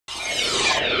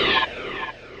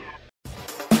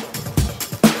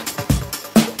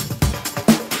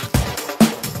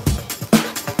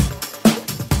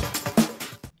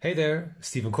Hey there,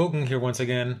 Stephan Külgen here once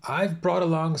again. I've brought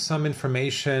along some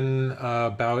information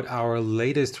about our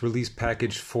latest release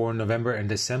package for November and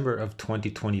December of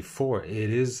 2024. It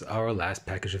is our last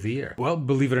package of the year. Well,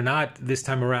 believe it or not, this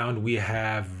time around we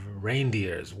have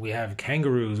reindeers, we have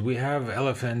kangaroos, we have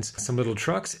elephants, some little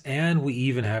trucks, and we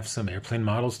even have some airplane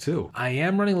models too. I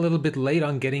am running a little bit late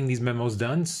on getting these memos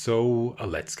done, so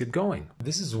let's get going.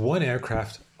 This is one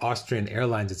aircraft Austrian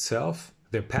Airlines itself.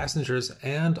 Their passengers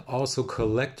and also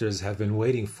collectors have been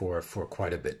waiting for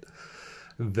quite a bit.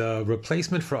 The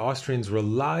replacement for Austrian's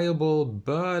reliable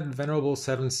but venerable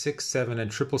 767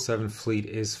 and 777 fleet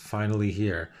is finally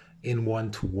here in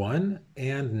 1:1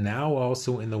 and now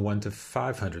also in the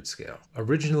 1:500 scale.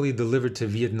 Originally delivered to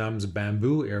Vietnam's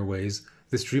Bamboo Airways,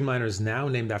 this Dreamliner is now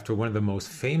named after one of the most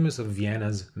famous of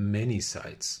Vienna's many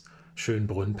sites,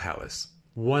 Schönbrunn Palace.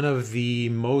 One of the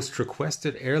most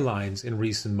requested airlines in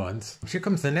recent months. Here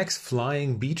comes the next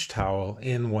flying beach towel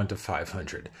in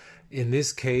 1:500. In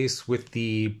this case with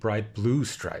the bright blue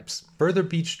stripes. Further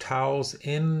beach towels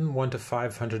in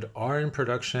 1:500 are in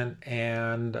production,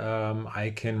 and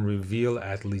I can reveal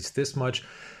at least this much.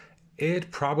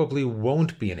 It probably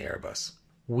won't be an Airbus.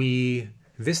 We,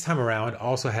 this time around,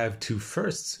 also have two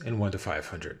firsts in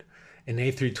 1:500. An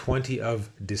A320 of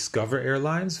Discover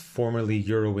Airlines, formerly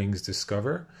Eurowings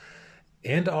Discover,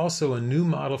 and also a new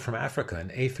model from Africa, an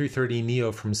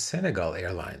A330neo from Senegal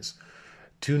Airlines.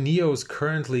 Two neos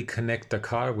currently connect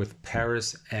Dakar with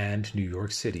Paris and New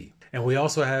York City. And we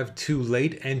also have two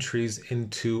late entries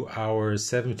into our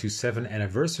 727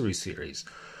 anniversary series.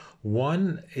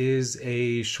 One is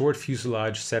a short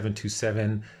fuselage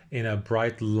 727 in a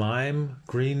bright lime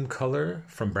green color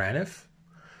from Braniff.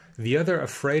 The other, a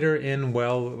freighter in,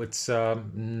 well, it's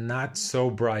not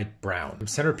so bright brown.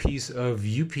 Centerpiece of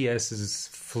UPS's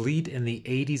fleet in the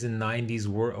 80s and 90s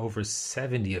were over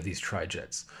 70 of these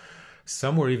trijets.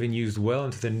 Some were even used well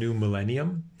into the new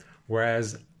millennium,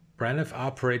 whereas Braniff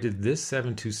operated this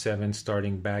 727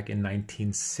 starting back in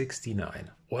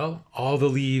 1969. Well, all the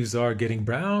leaves are getting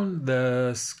brown,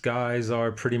 the skies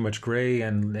are pretty much gray,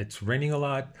 and it's raining a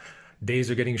lot.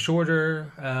 Days are getting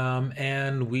shorter,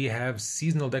 and we have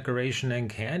seasonal decoration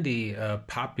and candy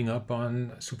popping up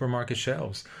on supermarket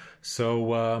shelves.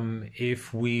 So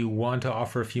if we want to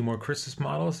offer a few more Christmas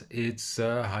models, it's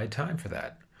high time for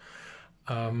that.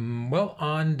 Well,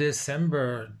 on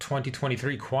December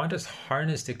 2023, Qantas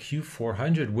harnessed a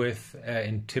Q400 with,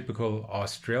 in typical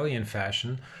Australian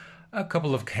fashion, a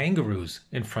couple of kangaroos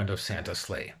in front of Santa's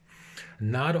sleigh.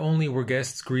 Not only were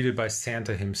guests greeted by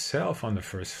Santa himself on the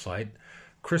first flight,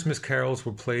 Christmas carols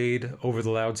were played over the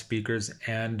loudspeakers,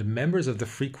 and members of the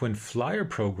frequent flyer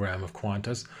program of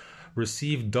Qantas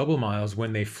received double miles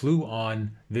when they flew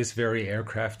on this very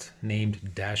aircraft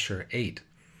named Dasher 8.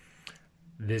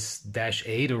 This Dash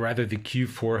 8, or rather the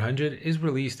Q400, is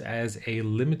released as a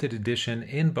limited edition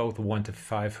in both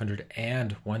 1:500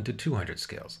 and 1:200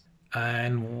 scales.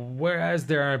 And whereas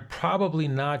there are probably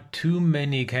not too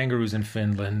many kangaroos in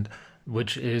Finland,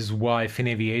 which is why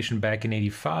Finaviation back in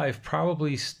 '85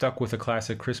 probably stuck with a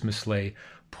classic Christmas sleigh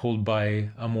pulled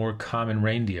by a more common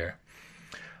reindeer.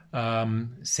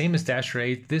 Same as Dasher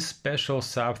 8, this special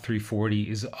Saab 340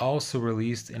 is also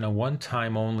released in a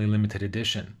one-time only limited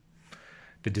edition.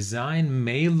 The design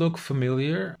may look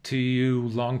familiar to you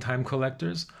longtime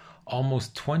collectors.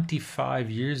 Almost 25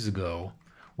 years ago,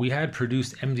 we had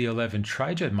produced MD-11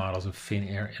 trijet models of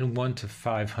Finnair in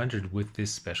 1:500 with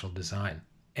this special design.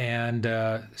 And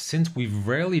since we've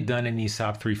rarely done any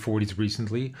Saab 340s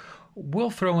recently,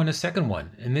 we'll throw in a second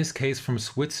one, in this case from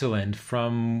Switzerland,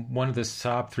 from one of the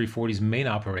Saab 340's main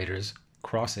operators,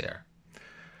 Crossair.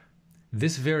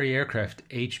 This very aircraft,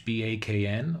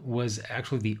 HBAKN, was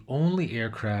actually the only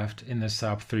aircraft in the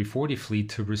Saab 340 fleet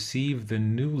to receive the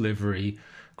new livery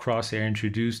Crossair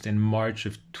introduced in March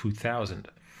of 2000.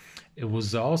 It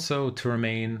was also to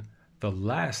remain the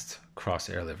last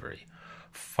Crossair livery.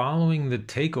 Following the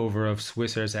takeover of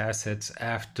Swissair's assets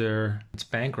after its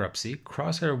bankruptcy,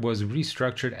 Crossair was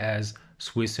restructured as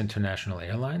Swiss International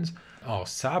Airlines. All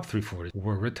Saab 340s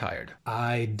were retired.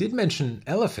 I did mention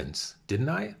elephants, didn't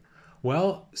I?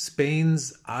 Well,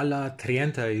 Spain's Ala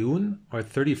 31, or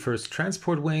 31st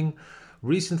Transport Wing,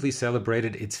 recently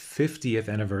celebrated its 50th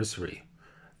anniversary.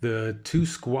 The two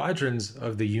squadrons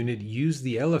of the unit used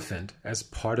the elephant as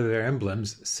part of their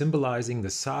emblems, symbolizing the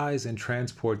size and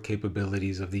transport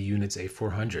capabilities of the unit's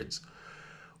A400s.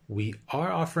 We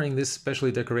are offering this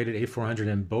specially decorated A400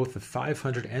 in both the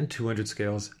 500 and 200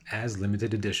 scales as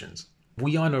limited editions.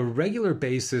 We on a regular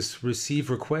basis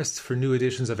receive requests for new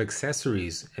editions of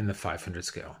accessories in the 500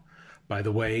 scale. By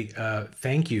the way,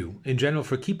 thank you in general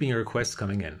for keeping your requests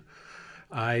coming in.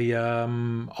 I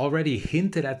already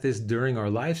hinted at this during our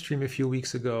live stream a few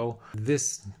weeks ago.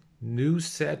 This new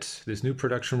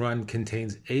production run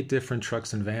contains 8 different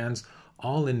trucks and vans,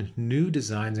 all in new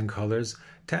designs and colors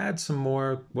to add some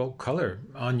more, well, color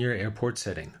on your airport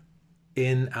setting.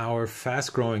 In our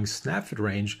fast-growing Snapfit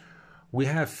range, we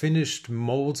have finished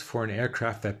molds for an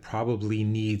aircraft that probably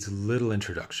needs little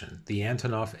introduction, the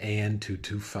Antonov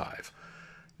AN-225.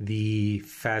 The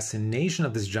fascination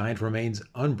of this giant remains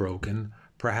unbroken,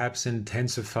 perhaps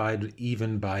intensified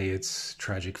even by its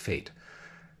tragic fate.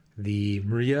 The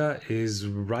Maria is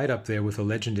right up there with a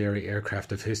legendary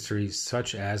aircraft of history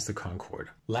such as the Concorde.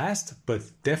 Last, but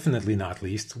definitely not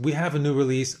least, we have a new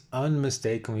release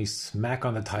unmistakably smack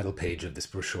on the title page of this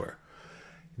brochure.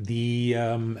 The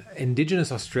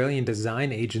indigenous Australian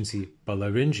design agency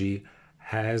Ballaringi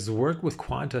has worked with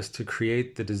Qantas to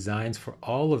create the designs for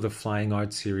all of the Flying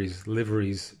Art series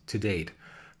liveries to date,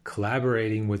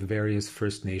 collaborating with various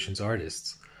First Nations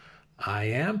artists. I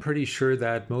am pretty sure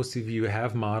that most of you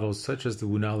have models such as the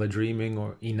Wunala Dreaming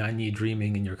or Inanyi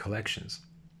Dreaming in your collections.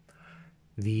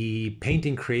 The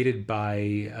painting created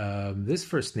by this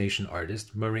First Nation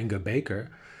artist, Maringa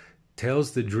Baker,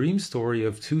 tells the dream story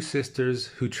of 2 sisters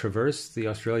who traverse the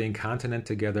Australian continent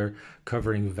together,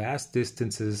 covering vast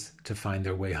distances to find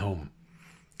their way home.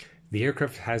 The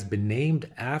aircraft has been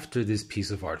named after this piece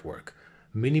of artwork,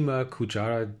 Minima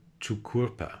Kujara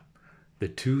Chukurpa, the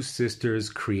 2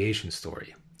 sisters' creation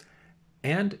story.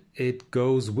 And it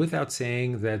goes without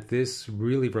saying that this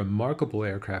really remarkable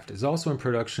aircraft is also in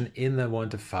production in the 1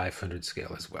 to 500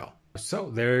 scale as well.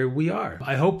 So there we are.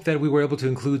 I hope that we were able to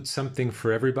include something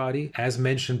for everybody. As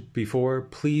mentioned before,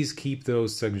 please keep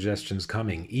those suggestions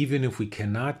coming, even if we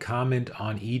cannot comment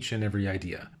on each and every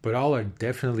idea. But all are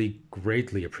definitely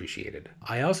greatly appreciated.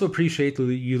 I also appreciate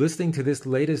you listening to this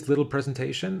latest little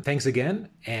presentation. Thanks again,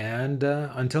 and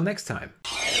until next time.